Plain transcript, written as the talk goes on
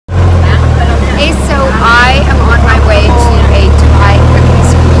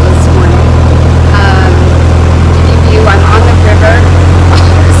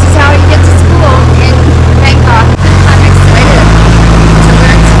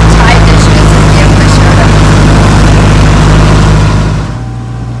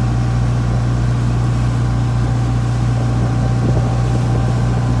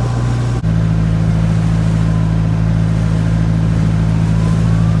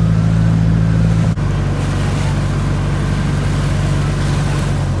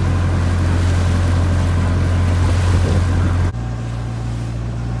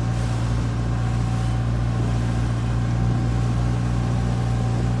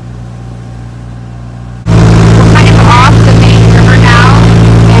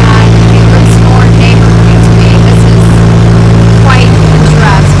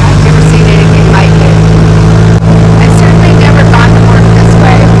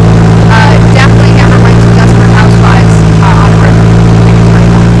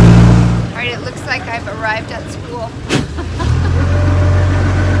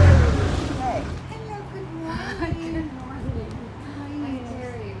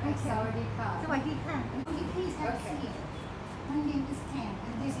ดีค่ะ Please have a seat. My name is Tam,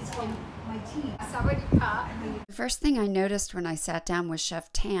 and this is from my team. The first thing I noticed when I sat down with Chef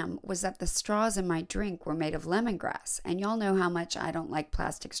Tam was that the straws in my drink were made of lemongrass, and y'all know how much I don't like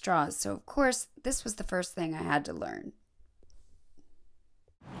plastic straws, so of course this was the first thing I had to learn.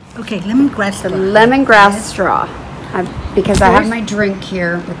 Okay, lemongrass. The lemongrass straw, because I have my drink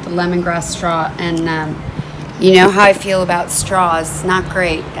here with the lemongrass straw, and you know how I feel about straws. Not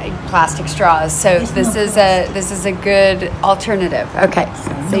great, plastic straws. So this is a good alternative. Okay,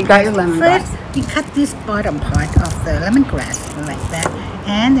 so you got your lemongrass. First, we cut this bottom part of the lemongrass like that,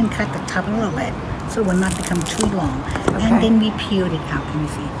 and then cut the top a little bit, so it will not become too long. Okay. And then we peeled it out. Can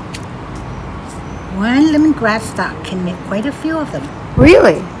you see? One lemongrass stalk can make quite a few of them.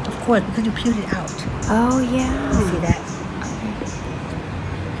 Really? Of course, because you peeled it out. Oh yeah. You see that?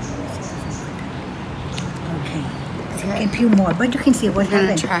 You can peel more, but you can see what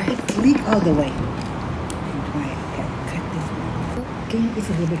happened. It leaked all the way. Try it. Okay, cut this one. Okay, it's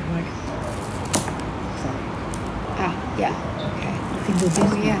a little bit hard. Sorry. Ah, yeah. Okay. You can do this.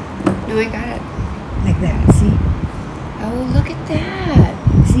 Oh, yeah. No, I got it. Like that. See? Oh, look at that.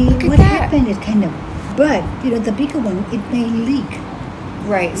 See, look what happened is kind of, but you know, the bigger one, it may leak.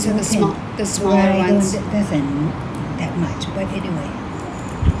 Right. So the smaller ones doesn't that much, but anyway.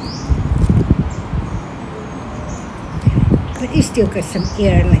 But it still got some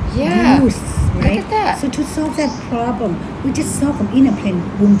air, like loose, right? Look at that. So to solve that problem, we just soak them in a plain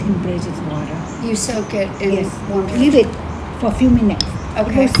room temperature water. You soak it in warm water? Leave it for a few minutes.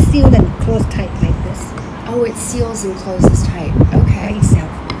 Okay. It will seal and close tight like this. Oh, it seals and closes tight. Okay. By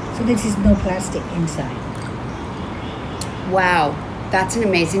itself. So this is no plastic inside. Wow. That's an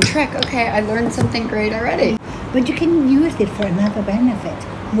amazing trick. Okay, I learned something great already. But you can use it for another benefit,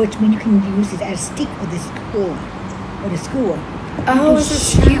 which when you can use it as a stick or the skewer. Or the skewer. Oh, it's a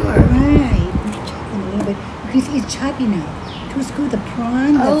skewer. Right. A little bit. Because it's sharp enough to skew the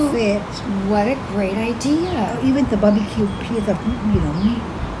prawn, the fish. What a great idea. Or even the barbecue piece of, meat.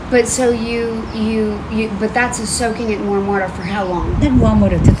 But so but that's soaking it in warm water for how long? Not warm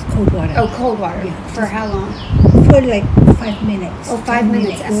water, just cold water. Oh, cold water. Yeah. For how long? For like 5 minutes. Oh, 5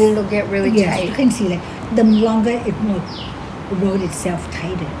 minutes. And then it'll get really tight. You can see like the longer it will roll itself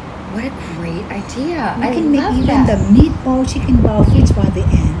tighter. What a great idea. You can make even the meatball, chicken ball, fish ball at the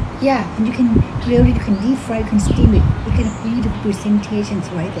end. Yeah. And you can grill it, you can deep fry, you can steam it. You can have beautiful presentations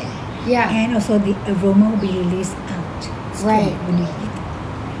right there. Yeah. And also the aroma will be released out. Right. When you eat.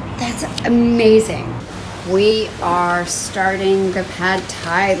 That's amazing. We are starting the pad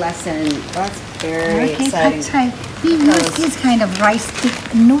thai lesson. That's very exciting. Pad thai. We use this kind of rice stick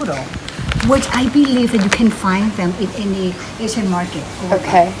noodle, which I believe that you can find them in any Asian market.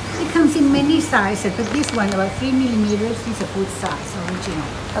 Okay. It comes in many sizes, but this one about 3 millimeters is a good size, original.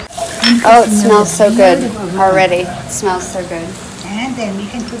 Okay. Oh, it smells so good already. It smells so good. And then we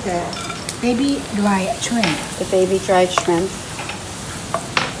can put the baby dry shrimp. The baby dried shrimp.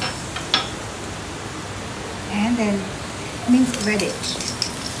 And then minced radish.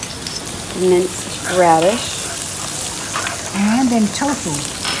 Minced radish. And then tofu.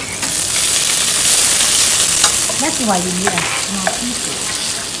 That's why you need a small pieces.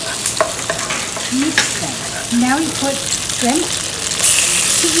 Mix them. Now you put shrimp.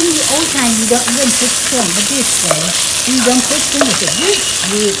 See, in the old time, you don't even put shrimp, but this way, we don't put shrimp. We say,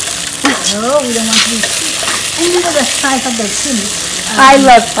 sweet. No, we don't want to be sweet. And look at the size of the shrimp. I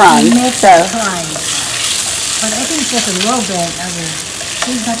love prawns, so. But I think it's just a little bit of it.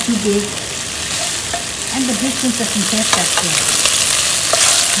 It's not too big. And the big shrimp doesn't taste that good.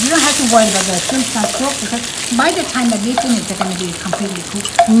 You don't have to worry about the shrimp not cooked because by the time that we finish, they're going to be completely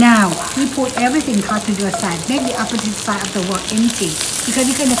cooked. Now, we put everything cut to the side. Make the opposite side of the wok empty because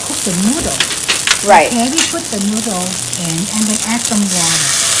we're going to cook the noodle. Right. Okay, we put the noodle in and then add some water.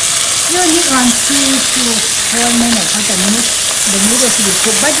 You only on 3 to 4 minutes for the noodle to be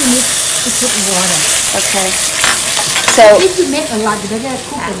cooked, but you need to put water. Okay. So if you make a lot, you better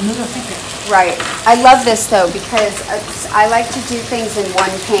cook the noodle thicker. Right. I love this though because I like to do things in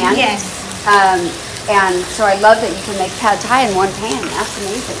one pan. Yes. And so I love that you can make pad thai in one pan. That's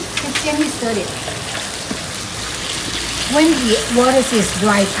amazing. It's semi-stirred. When the water is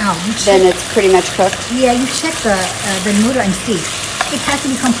dried out, then it's pretty much cooked. Yeah, you check the noodle and see. It has to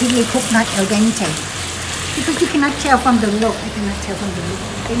be completely cooked, not al dente. Because you cannot tell from the look. I cannot tell from the look.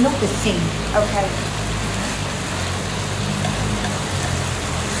 They look the same. Okay.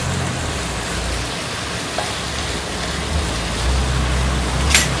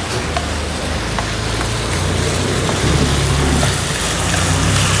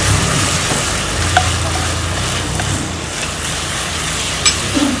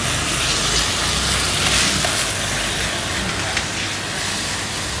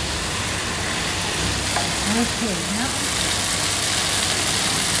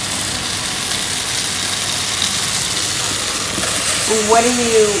 And what are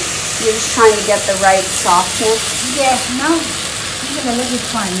you're just trying to get the right softness? Yes, now you're gonna let it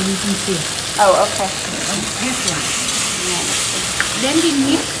fry and you can see. Oh, okay. This one. Then we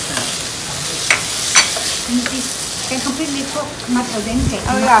mix. And it can completely cook, not al dente,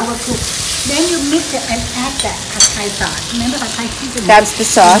 not overcooked. Then you mix it and add that pad thai sauce. Remember pad thai seasoning? That's the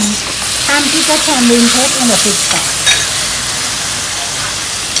sauce. Some people can taste in the fish sauce.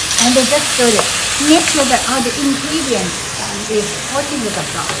 And they just stir it. Make sure that all the ingredients is working with the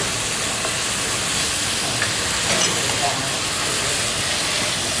sauce.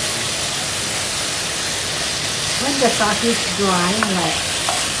 When the sauce is dry,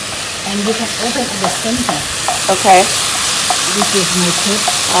 and you can open at the center. Okay. This is my tip.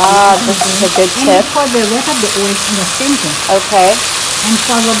 This is a good tip. And you pour the rest of the oil in the center. Okay. And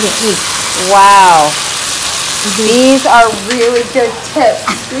follow the egg. Wow. These are really good tips.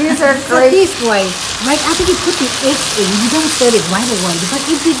 These are great. So this way, right after you put the eggs in, you don't stir it right away. Because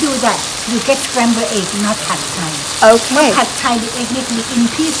if you do that, you get scrambled eggs, not pad thai. Okay. Pad thai, the egg needs to be in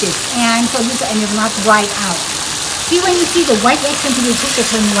pieces. And so this and it's not dried out. See when you see the white egg continue to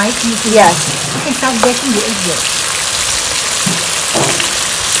turn white, you see yes. You can start baking the egg yolk.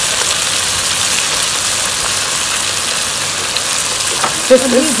 This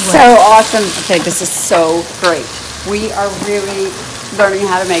is so awesome. Okay, this is so great. We are really learning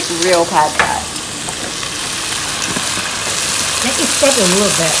how to make real pad thai. Let it set a little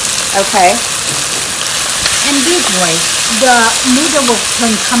bit. Okay. And this way, the noodle will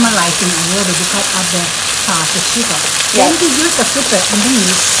turn caramelizing a little bit because of the sauce, the sugar. Yes. Then you use the flipper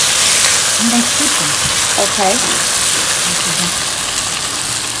underneath, and then flip them. Okay.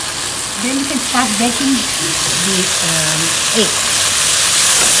 Then you can start baking the egg.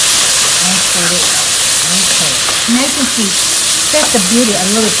 And stir it. Okay. Now you can see, that's the beauty, a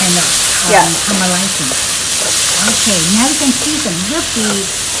little kind of caramelizing. Okay, now you can season with the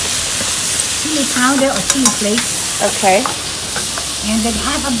chili powder or chili flakes. Okay. And then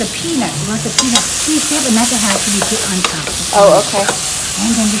half of the peanut, once the peanut, please save another half to be put on top. Oh, okay.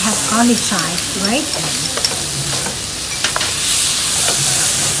 And then we have garlic chives, right?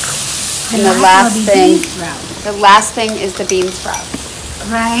 And the last thing is the bean sprout.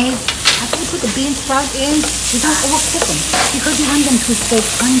 Right. After you put the bean sprout in, you don't overcook them because you want them to stay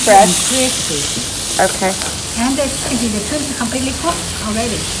crunchy and crispy. Okay. And the shrimp is completely cooked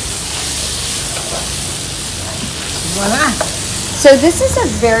already. Voila. So this is a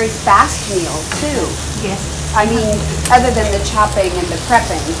very fast meal too. Yes. I mean, other than the chopping and the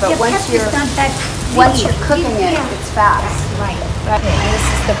prepping, but once you're cooking it, it's fast. Right. And this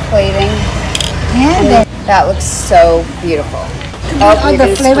is the plating. And that looks so beautiful. All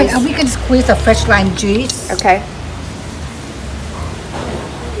the flavor, and we can squeeze a fresh lime juice. Okay.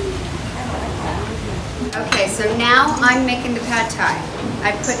 Okay, so now I'm making the pad thai.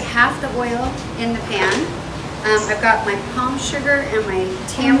 I put half the oil in the pan. I've got my palm sugar and my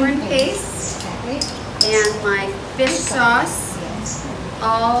tamarind paste and my fish sauce,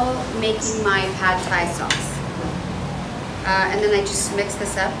 all making my pad thai sauce. And then I just mix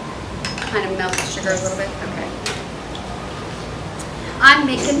this up, kind of melt the sugar a little bit. Okay. I'm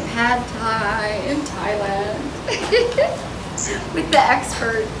making pad thai in Thailand with the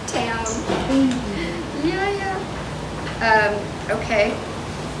expert Tam. Okay.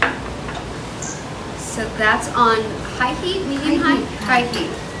 So that's on high heat, medium high? High heat.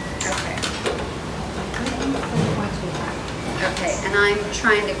 Okay. Okay, and I'm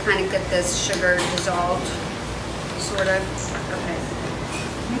trying to kind of get this sugar dissolved, sort of. Okay.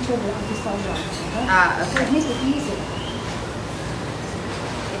 Make sure the dissolve. Okay. Make it easy.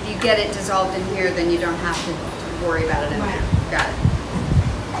 If you get it dissolved in here, then you don't have to worry about it in there. Got it.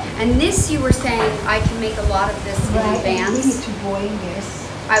 And this, you were saying, I can make a lot of this in advance. We need to boil this.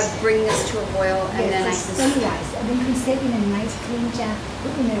 I would bring this to a boil and then I can sterilize. And then you can set in a nice clean jar,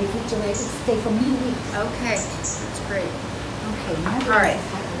 put in the refrigerator, stay for many weeks. Okay, that's great. Okay, now all right.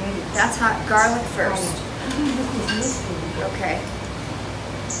 That's hot. Garlic first. Okay.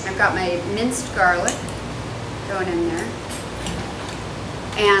 I've got my minced garlic going in there.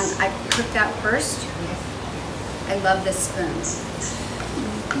 And I cook that first. Yes. I love this spoon.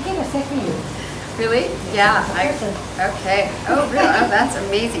 You get a set for you. Really? Yeah. Okay. Oh, really? Oh, that's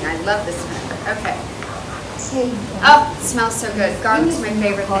amazing. I love this spoon. Okay. Oh, it smells so good. Garlic's my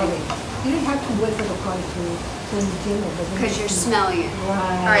favorite thing. You don't have to wait for the garlic to turn yellow. Because you're smelling it.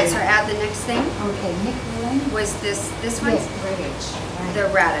 Right. All right, so I add the next thing. Okay, next one. Was this one? Yes, radish. Right. The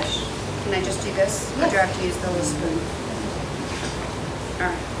radish. Can I just do this? Or do I have to use the little spoon? All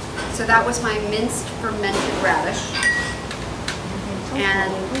right. So that was my minced fermented radish.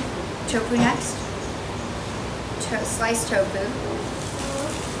 And tofu next. Sliced tofu.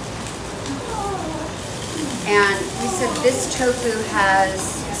 And we said this tofu has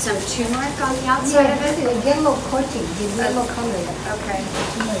some turmeric on the outside of it. The yellow coating, the yellow color. Okay.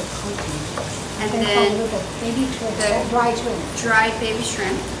 Turmeric coating. And then the baby shrimp, the dried shrimp. Dried baby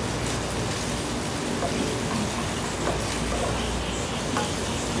shrimp.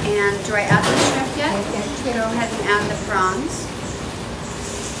 And do I add the shrimp yet? Yes. Go ahead and add the prawns.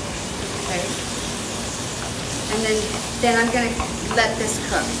 Okay. And then I'm going to let this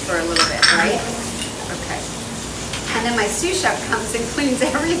cook for a little bit, right? Okay. And then my sous chef comes and cleans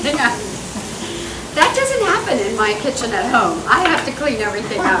everything up. That doesn't happen in my kitchen at home. I have to clean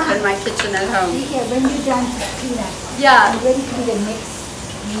everything up in my kitchen at home. Yeah, when you're done to clean up, yeah. you're ready to do the next.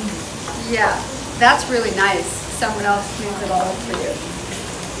 Yeah, that's really nice. Someone else cleans it all up for you.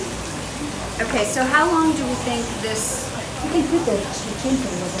 Okay, so how long do we think this? You can put the chicken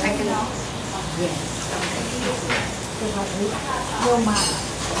with I can. Yes. No matter.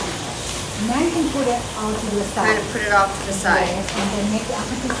 Now you can put it all to the side. Kind of put it off to the side. Yes, and then make the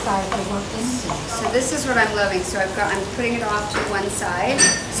opposite side to work into. So this is what I'm loving. So I'm putting it off to one side,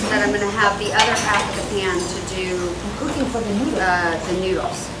 so that I'm going to have the other half of the pan to do. I'm cooking for the noodles. The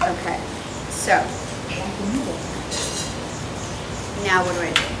noodles. Okay. So. Now what do I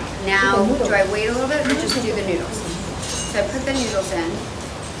do? Now do I wait a little bit or just do the noodles? So I put the noodles in.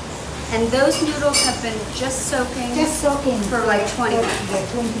 And those noodles have been just soaking for like 20 minutes. Yeah,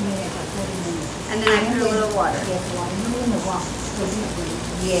 20 minutes or 30 minutes. And then I put a little water. Yes, water. You in the water.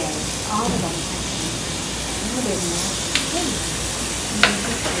 Yes, all of them.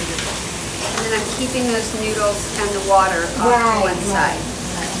 And then I'm keeping those noodles and the water off to one side.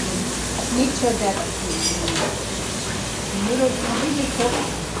 Right. Make sure that the noodles are really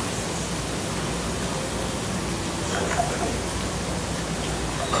cooked.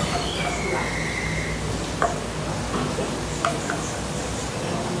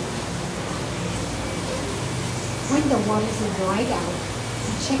 When the water is dried out,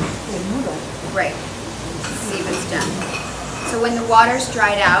 check the noodle. Right. See if it's done. So when the water's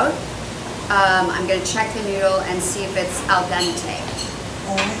dried out, I'm going to check the noodle and see if it's al dente.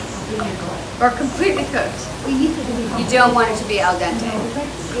 Or completely cooked. You don't want it to be al dente. No, because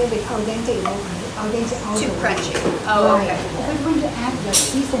if it's al dente, too crunchy. Oh, okay. Because when you add the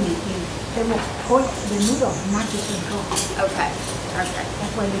seasoning in, they will coat the noodle, not just the cook. Okay. Okay.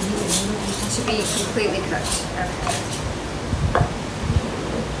 That's why you need the noodle to be completely cooked. Okay.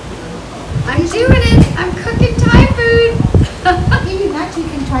 I'm doing it. I'm cooking Thai food. Even that you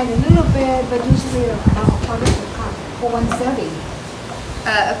can try it a little bit, but usually about a quarter of a cup for one serving.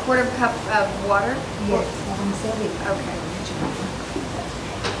 A quarter cup of water? Yes, for one serving. Okay.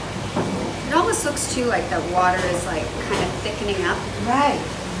 It almost looks too like the water is like kind of thickening up. Right.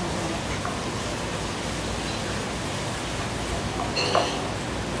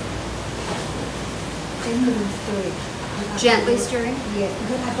 Gently stirring. Gently stirring? Yes,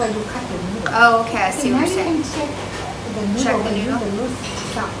 because that's why you cut the noodle. Oh, okay, I see what you're saying. Now you can check the noodle. Check the noodle?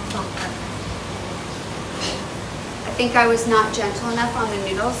 Soft. I think I was not gentle enough on the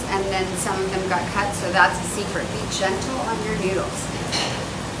noodles, and then some of them got cut, so that's a secret. Be gentle on your noodles.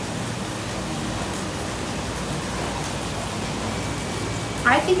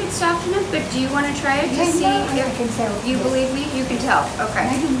 I think it's soft enough, but do you want to try it to see if I can tell. You believe me? You can tell. Okay.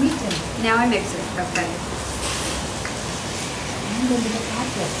 Now you mix it. Now I mix it. Okay. And then you add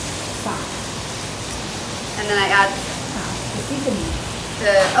the sauce. And then I add The seasoning.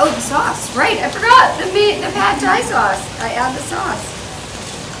 the sauce. Right, I forgot the pad thai sauce. I add the sauce.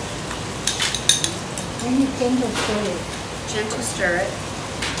 Then you gentle stir it. Gentle stir it.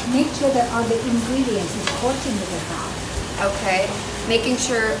 Make sure that all the ingredients is coating with the sauce. Okay. Making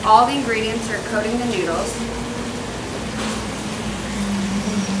sure all the ingredients are coating the noodles.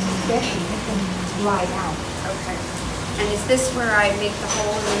 Especially let them dry out. Okay. And is this where I make the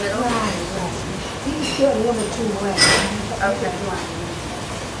hole in the middle? Right. This is still a little bit too wet. Okay.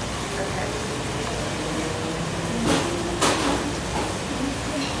 Okay.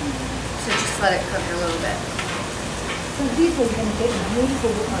 So just let it cook a little bit. So this is going to get beautiful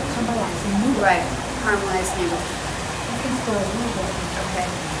caramelized noodle. Right. Caramelized noodle. You can stir a little bit. Okay.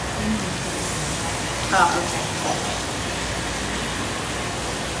 Oh, okay.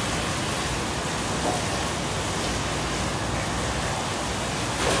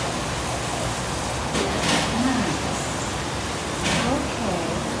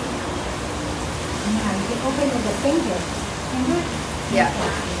 Now you can open with the finger. Yeah.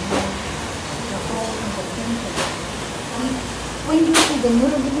 The hole in the finger. When you see the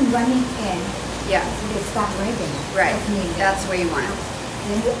noodle even running in, Yeah. they start ready. Right. That's where you want it.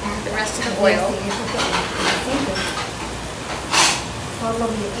 Then you add The rest of the oil. Follow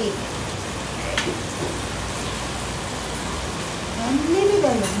the egg. And leave it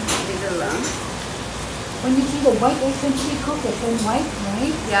alone. Leave it alone. When you see the white eggs, when she cook it, then white,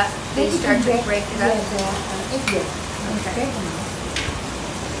 right? Yeah, they Then you start can to break it up. Yeah, the egg yolk. Okay.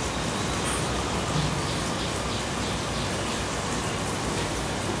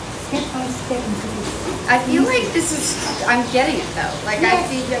 Step by step into this. I feel like this is, I'm getting it though. Like I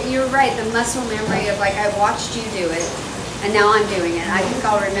feel that you're right, the muscle memory of like I watched you do it and now I'm doing it. I think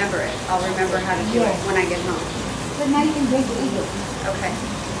I'll remember it. I'll remember how to do it when I get home. So now you can break the egg yolk. Okay.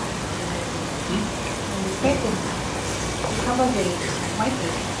 Second, cover the white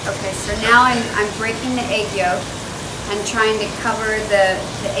egg. Okay, so now I'm breaking the egg yolk and trying to cover the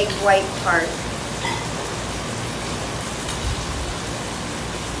egg white part.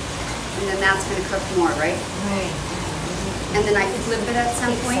 And then that's going to cook more, right? Right. And then I flip it at some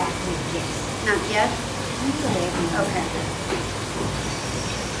point? Exactly, yes. Not yet? Okay.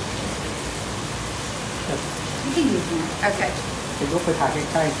 You can use that. Okay. จะยกไปถ่าย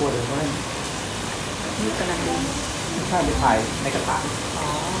ใกล้ๆตัวเดี๋ยวมัน You can have it. ถ้าไปถ่ายในกระถาง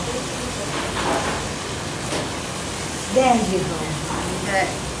There you go. Okay.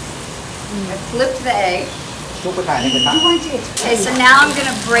 I flipped the egg. ยกไปถ่ายในกระถาง You want it. Okay, so now I'm going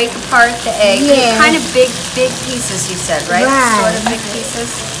to break apart the egg. Yeah. It's kind of big pieces, you said, right? Right. Sort of big pieces.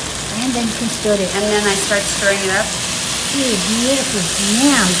 And then you can stir it. And then I start stirring it up. See, beautiful.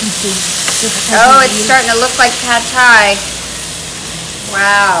 Now you can see. Oh, it's starting to look like pad thai.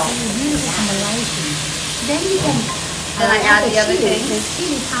 Wow. Beautiful caramelization. Then you can. Then I add the other chili. thing. The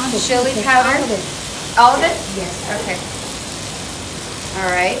chili powder. Chili You can powder? powder it. All of it? Yes. Okay. All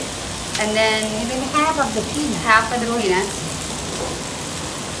right. And then And then half of the peanut. half of the peanuts.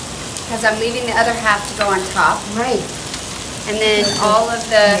 Because I'm leaving the other half to go on top. Right. And then all of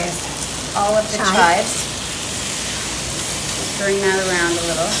the Chives. chives. Stirring that around a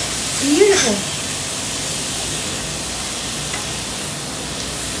little. Beautiful.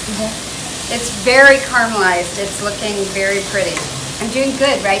 It's very caramelized. It's looking very pretty. I'm doing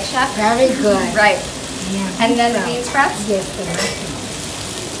good, right, Chef? Very good. Right. Yeah. And then the bean sprouts? Yes, the last one.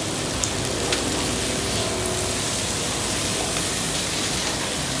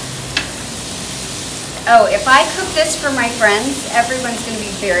 Oh, if I cook this for my friends, everyone's going to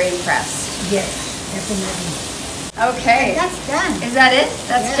be very impressed. Yes, definitely. Okay. That's done. Is that it?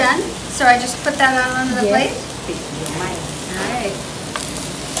 That's Yeah. done? So I just put that on the Yes. plate? Yeah. All right.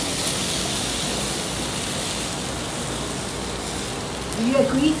 Do you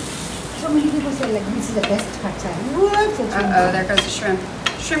agree? So many people say like this is the best pad thai. What? Uh-oh, there goes the shrimp.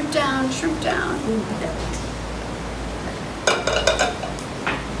 Shrimp down, shrimp down.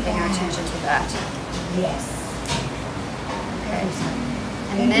 Pay no attention to that. Yes. Okay.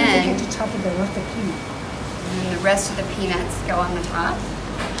 And And then then, you get to top of the roasted peanut. and then the rest of the peanuts go on the top.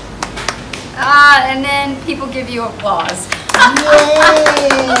 Ah, and then people give you applause.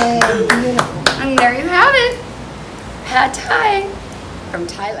 Yay! Beautiful. And there you have it. Pad Thai from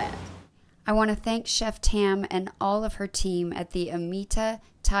Thailand. I want to thank Chef Tam and all of her team at the Amita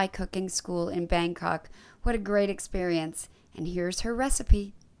Thai Cooking School in Bangkok. What a great experience. And here's her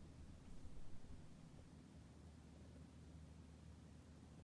recipe.